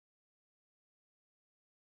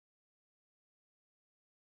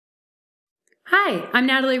Hi, I'm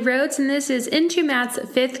Natalie Rhodes, and this is Into Math's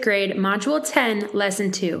 5th grade, Module 10, Lesson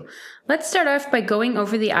 2. Let's start off by going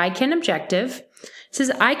over the I can objective. It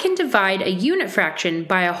says, I can divide a unit fraction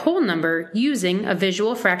by a whole number using a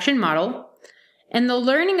visual fraction model. And the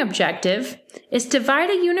learning objective is divide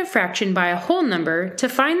a unit fraction by a whole number to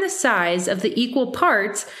find the size of the equal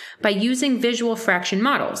parts by using visual fraction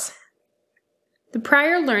models. The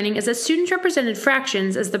prior learning is that students represented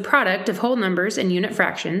fractions as the product of whole numbers and unit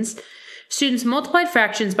fractions. Students multiplied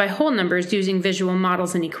fractions by whole numbers using visual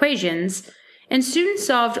models and equations, and students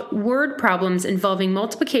solved word problems involving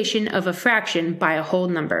multiplication of a fraction by a whole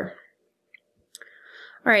number.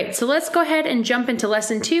 All right, so let's go ahead and jump into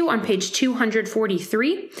Lesson 2 on page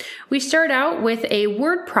 243. We start out with a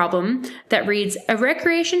word problem that reads, a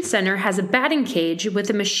recreation center has a batting cage with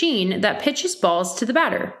a machine that pitches balls to the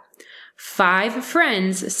batter. 5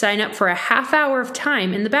 friends sign up for a half hour of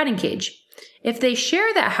time in the batting cage. If they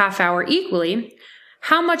share that half hour equally,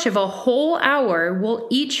 how much of a whole hour will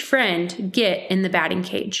each friend get in the batting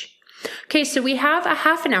cage? Okay, so we have a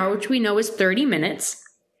half an hour, which we know is 30 minutes,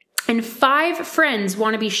 and 5 friends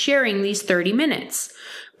want to be sharing these 30 minutes.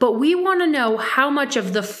 But we want to know how much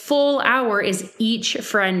of the full hour is each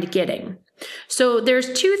friend getting. So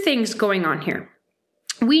there's 2 things going on here.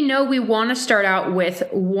 We know we want to start out with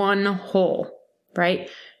one whole, right?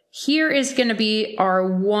 Here is going to be our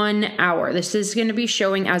 1 hour. This is going to be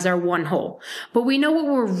showing as our one whole. But we know what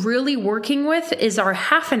we're really working with is our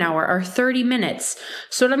half an hour, our 30 minutes.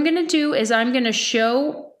 So what I'm going to do is I'm going to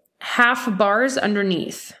show half bars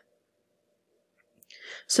underneath.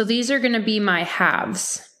 So these are going to be my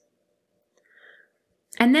halves.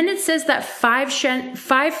 And then it says that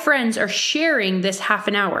 5 friends are sharing this half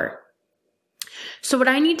an hour. So what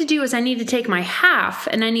I need to do is I need to take my half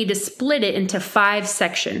and I need to split it into 5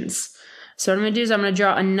 sections. So what I'm going to do is I'm going to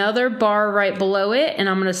draw another bar right below it and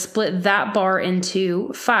I'm going to split that bar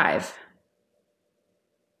into 5.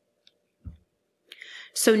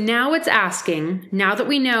 So now it's asking, now that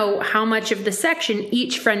we know how much of the section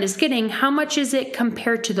each friend is getting, how much is it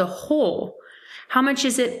compared to the whole? How much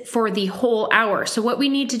is it for the whole hour? So what we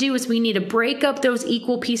need to do is we need to break up those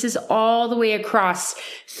equal pieces all the way across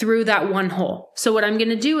through that one whole. So what I'm going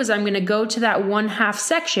to do is I'm going to go to that 1/2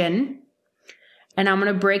 section and I'm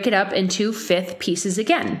going to break it up into 5th pieces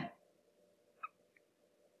again.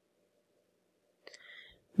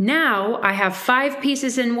 Now I have 5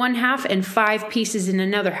 pieces in 1/2 and 5 pieces in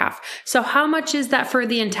another half. So how much is that for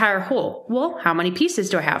the entire whole? Well, how many pieces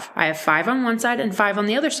do I have? I have 5 on one side and 5 on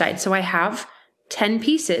the other side. So I have 10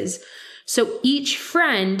 pieces. So each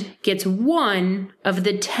friend gets 1 of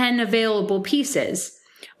the 10 available pieces,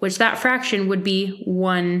 which that fraction would be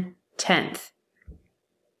 1/10.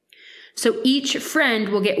 So each friend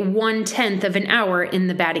will get 1/10 of an hour in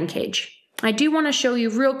the batting cage. I do want to show you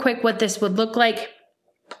real quick what this would look like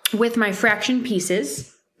with my fraction pieces.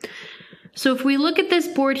 So if we look at this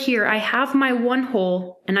board here, I have my 1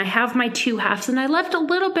 whole and I have my 2 halves, and I left a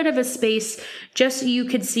little bit of a space just so you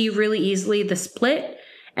could see really easily the split.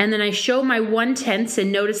 And then I show my 1/10,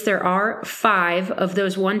 and notice there are 5 of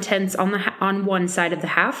those 1/10 on one side of the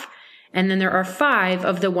half, and then there are 5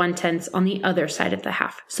 of the 1/10 on the other side of the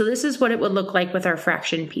half. So this is what it would look like with our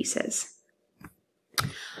fraction pieces.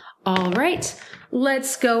 All right,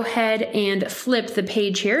 let's go ahead and flip the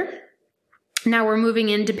page here. Now we're moving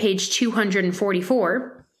into page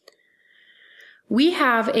 244. We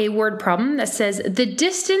have a word problem that says the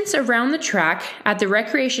distance around the track at the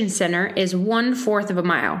recreation center is 1/4 of a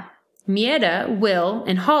mile. Mieta, Will,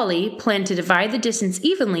 and Holly plan to divide the distance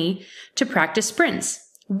evenly to practice sprints.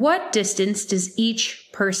 What distance does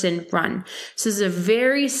each person run? So this is a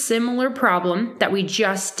very similar problem that we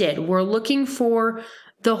just did. We're looking for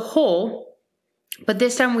the whole, but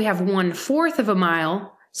this time we have 1/4 of a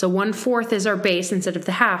mile. So 1/4 is our base instead of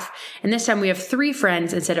the half. And this time we have 3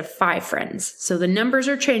 friends instead of 5 friends. So the numbers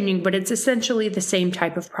are changing, but it's essentially the same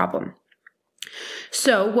type of problem.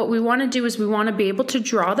 So what we want to do is we want to be able to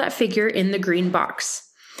draw that figure in the green box.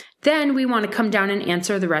 Then we want to come down and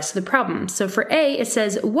answer the rest of the problem. So for A, it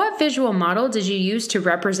says, what visual model did you use to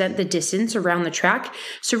represent the distance around the track?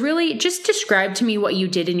 So really just describe to me what you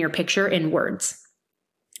did in your picture in words.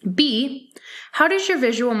 B, how does your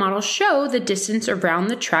visual model show the distance around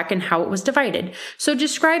the track and how it was divided? So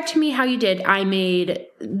describe to me how you did. I made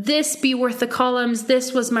this be worth the columns,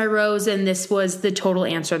 this was my rows, and this was the total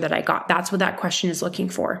answer that I got. That's what that question is looking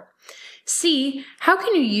for. C, how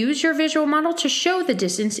can you use your visual model to show the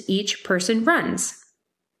distance each person runs?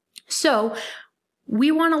 So we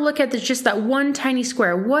want to look at just that one tiny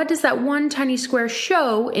square. What does that one tiny square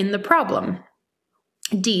show in the problem?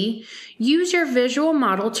 D, use your visual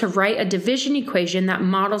model to write a division equation that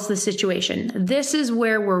models the situation. This is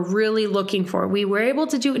where we're really looking for. We were able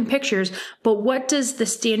to do it in pictures, but what does the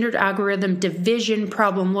standard algorithm division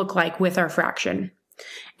problem look like with our fraction?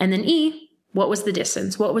 And then E, what was the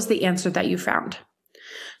distance? What was the answer that you found?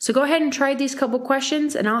 So go ahead and try these couple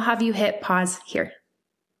questions, and I'll have you hit pause here.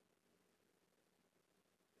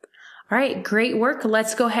 All right, great work.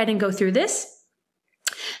 Let's go ahead and go through this.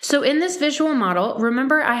 So in this visual model,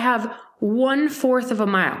 remember I have 1/4 of a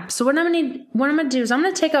mile. So what I'm gonna do is I'm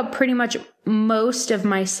gonna take up pretty much most of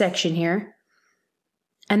my section here,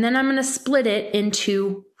 and then I'm gonna split it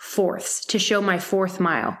into fourths to show my 4th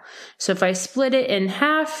mile. So if I split it in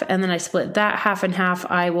half and then I split that half in half,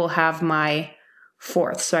 I will have my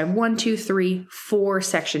 4th. So I have 1, 2, 3, 4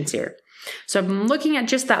 sections here. So if I'm looking at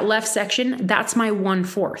just that left section, that's my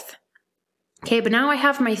 1/4. Okay, but now I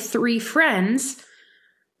have my 3 friends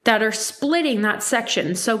that are splitting that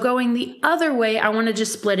section. So going the other way, I want to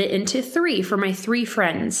just split it into 3 for my 3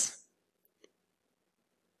 friends.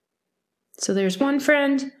 So there's 1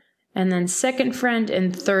 friend, and then 2nd friend,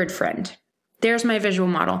 and 3rd friend. There's my visual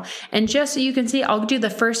model. And just so you can see, I'll do the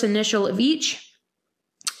first initial of each.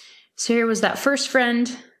 So here was that 1st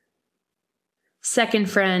friend, 2nd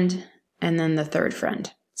friend, and then the 3rd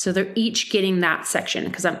friend. So they're each getting that section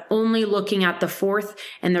because I'm only looking at the 4th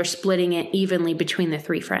and they're splitting it evenly between the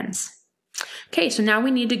 3 friends. Okay, so now we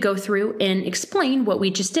need to go through and explain what we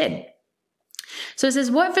just did. So it says,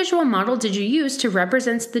 what visual model did you use to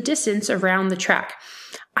represent the distance around the track?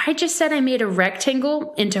 I just said I made a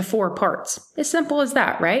rectangle into 4 parts. As simple as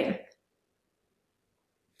that, right?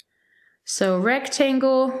 So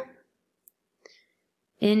rectangle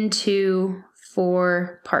into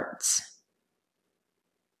 4 parts.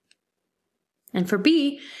 And for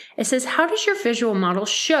B, it says, how does your visual model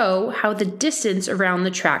show how the distance around the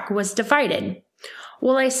track was divided?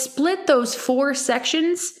 Well, I split those 4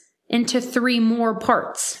 sections into 3 more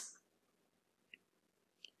parts.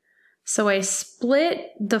 So I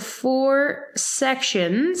split the 4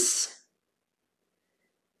 sections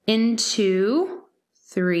into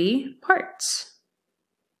 3 parts,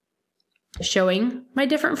 showing my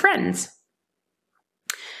different friends.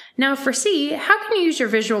 Now for C, how can you use your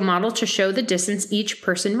visual model to show the distance each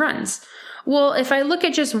person runs? Well, if I look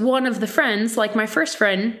at just one of the friends, like my first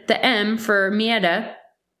friend, the M for Mieta,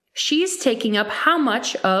 she's taking up how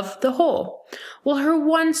much of the whole? Well, her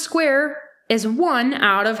 1 square is 1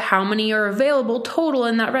 out of how many are available total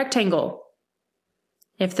in that rectangle.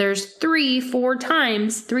 If there's 3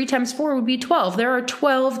 times 4 would be 12. There are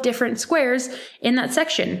 12 different squares in that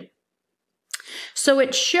section. So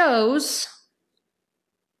it shows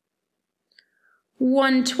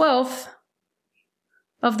 1/12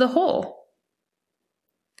 of the whole.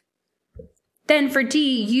 Then for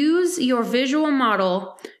D, use your visual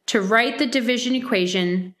model to write the division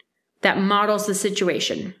equation that models the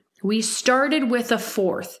situation. We started with a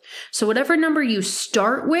 4th. So whatever number you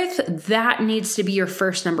start with, that needs to be your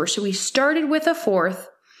first number. So we started with a 4th,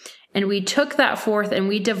 and we took that 4th and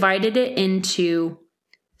we divided it into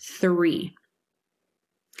 3.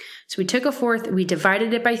 So we took a 4th, we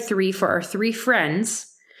divided it by 3 for our 3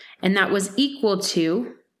 friends, and that was equal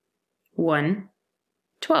to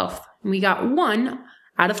 1/12. And we got 1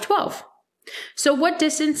 out of 12. So what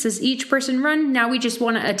distance does each person run? Now we just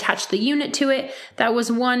want to attach the unit to it. That was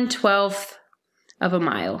 1/12 of a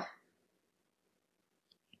mile.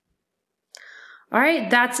 All right,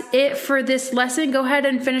 that's it for this lesson. Go ahead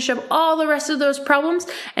and finish up all the rest of those problems,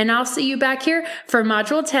 and I'll see you back here for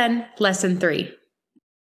Module 10, Lesson 3.